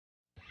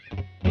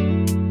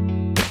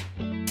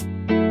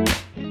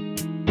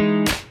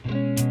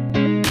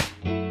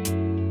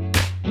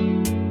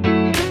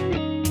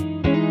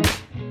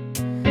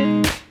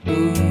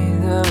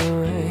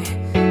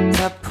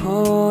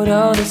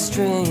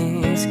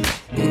strings.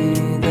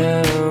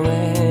 Either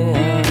way,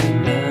 I'm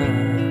not.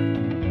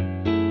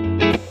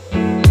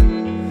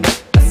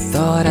 I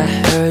thought I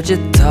heard you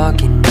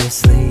talk in your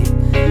sleep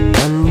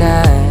one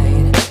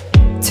night,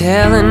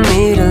 telling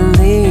me to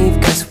leave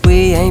 'cause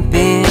we ain't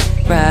been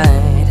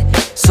right.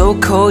 So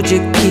cold you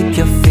keep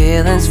your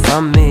feelings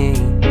from me,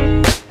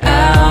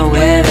 out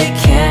where they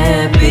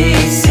can't be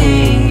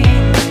seen.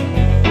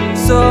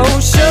 So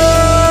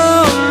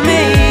show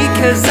me,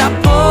 'cause I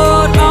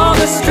pulled all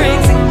the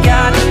strings and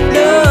got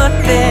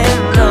nothing,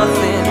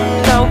 nothing.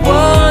 Not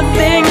one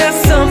thing, not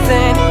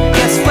something.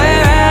 Guess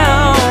we're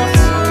out.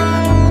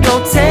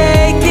 Don't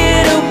take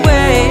it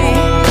away.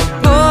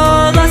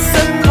 Pull us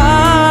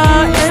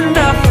apart and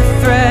off the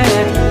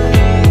thread.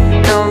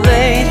 Now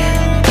late,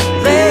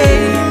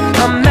 late,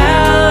 I'm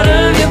out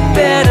of your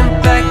bed and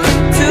back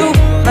into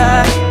my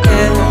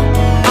head.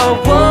 I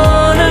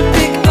wanna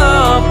pick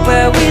up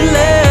where we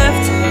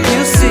left.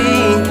 You see,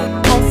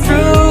 all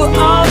through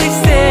all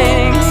these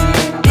things.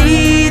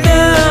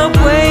 Either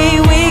way,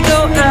 we go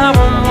our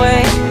own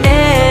way.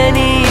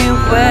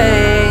 Anyway,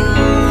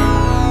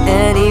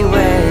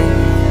 anyway,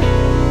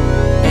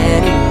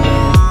 anyway.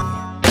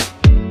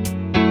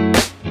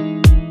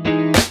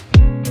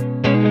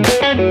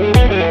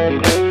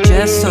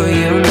 Just so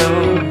you know,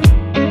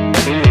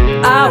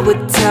 I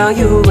would tell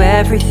you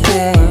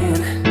everything,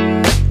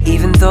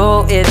 even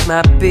though it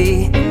might be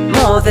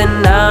more than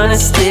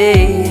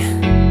honesty,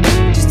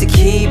 just to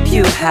keep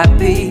you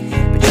happy.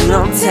 But you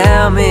don't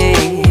tell me,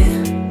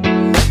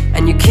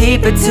 and you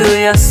keep it to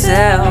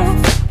yourself.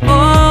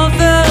 All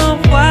the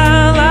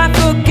while I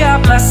forgot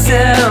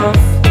myself.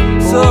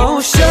 So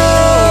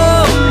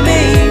show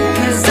me,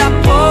 'cause I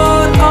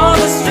pulled all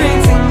the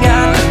strings and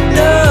got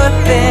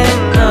nothing,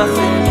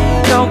 nothing.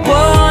 No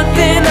one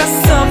thing, not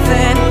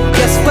something.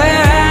 Guess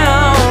we're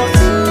out.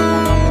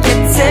 You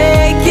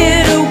take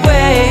it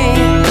away.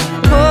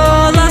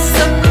 Pull us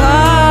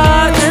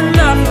apart and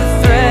off the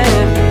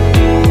thread.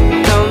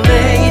 No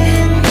late,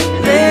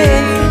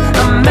 late,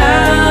 I'm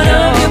out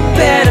of your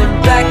bed and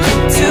back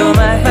into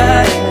my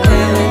head.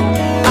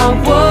 I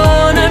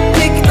wanna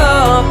pick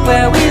up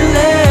where we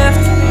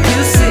left.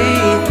 You see,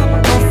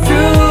 go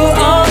through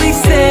all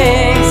these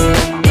things.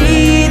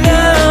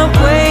 Either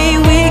way,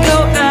 we go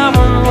our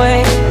own way.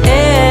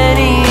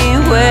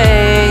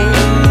 Anyway,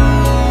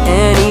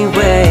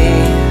 anyway,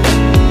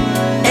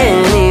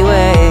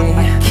 anyway.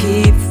 I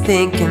keep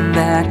thinking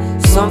that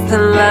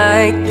something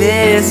like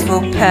this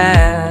will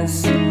pass,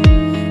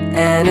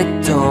 and it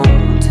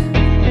don't.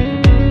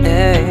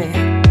 Hey,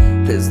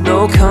 there's no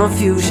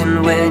confusion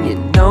when you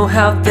know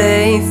how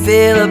they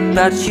feel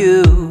about you.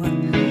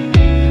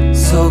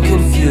 So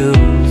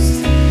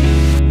confused,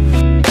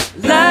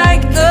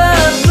 like a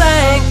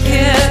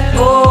blanket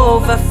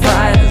over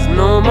fire. There's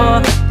no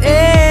more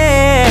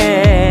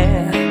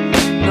air,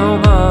 no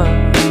more.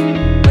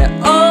 We're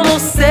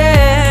almost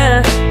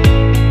there,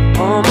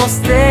 almost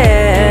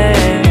there.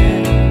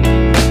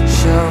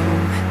 Show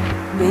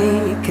me,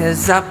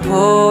 'cause I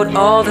pulled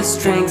all the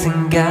strings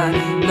and got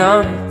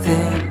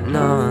nothing,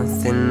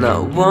 nothing.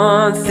 Not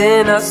one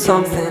thing, not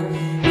something.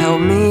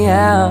 Help me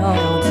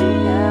out.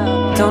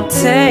 Don't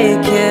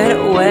take it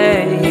away.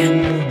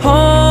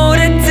 Hold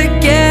it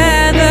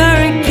together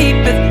and keep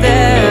it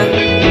there.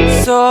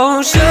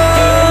 So show